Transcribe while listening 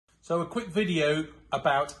So a quick video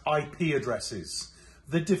about IP addresses.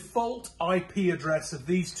 The default IP address of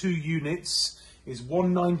these two units is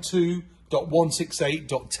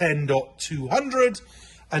 192.168.10.200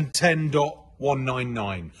 and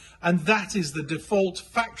 10.199. And that is the default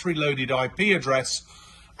factory loaded IP address,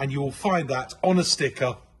 and you will find that on a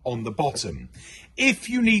sticker on the bottom. If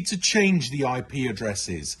you need to change the IP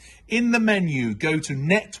addresses, in the menu, go to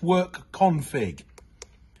Network Config.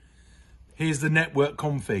 Here's the network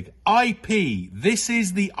config. IP, this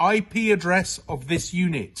is the IP address of this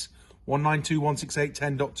unit,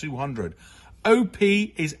 192.168.10.200. OP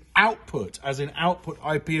is output, as in output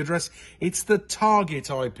IP address. It's the target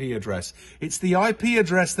IP address. It's the IP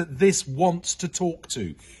address that this wants to talk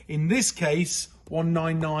to. In this case,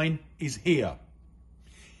 199 is here.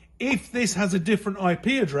 If this has a different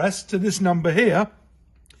IP address to this number here,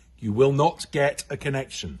 you will not get a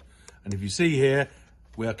connection. And if you see here,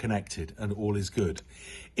 we are connected and all is good.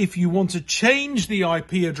 If you want to change the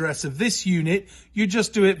IP address of this unit, you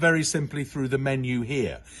just do it very simply through the menu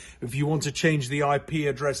here. If you want to change the IP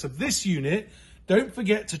address of this unit, don't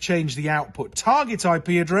forget to change the output target IP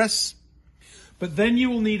address, but then you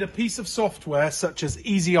will need a piece of software such as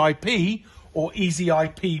EasyIP or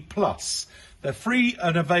EasyIP Plus. They're free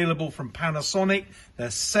and available from Panasonic.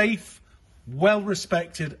 They're safe, well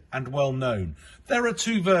respected and well known. There are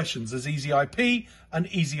two versions, there's EasyIP and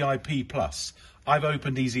EasyIP Plus. I've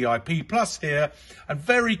opened EasyIP Plus here, and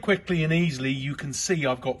very quickly and easily you can see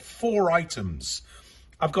I've got 4 items.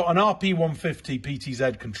 I've got an RP150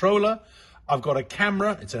 PTZ controller, I've got a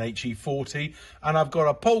camera, it's an HE40, and I've got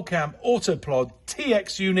a Polecam AutoPod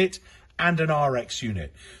TX unit and an RX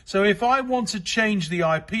unit. So if I want to change the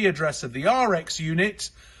IP address of the RX unit,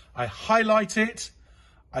 I highlight it,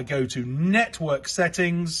 I go to Network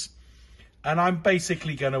Settings, and I'm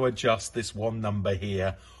basically going to adjust this one number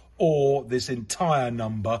here or this entire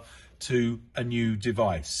number to a new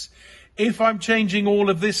device. If I'm changing all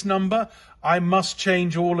of this number, I must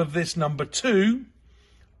change all of this number too,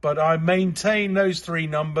 but I maintain those 3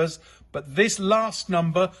 numbers, but this last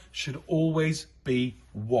number should always be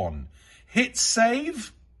 1. Hit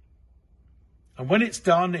save, and when it's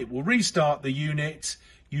done, it will restart the unit.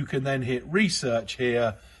 You can then hit research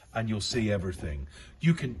here and you'll see everything.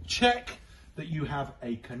 You can check that you have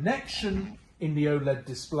a connection in the OLED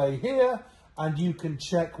display here, and you can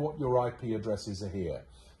check what your IP addresses are here.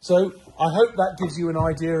 So I hope that gives you an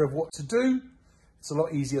idea of what to do. It's a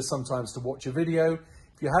lot easier sometimes to watch a video.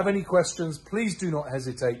 If you have any questions, please do not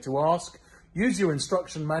hesitate to ask. Use your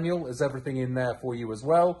instruction manual, there's everything in there for you as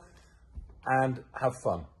well, and have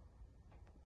fun.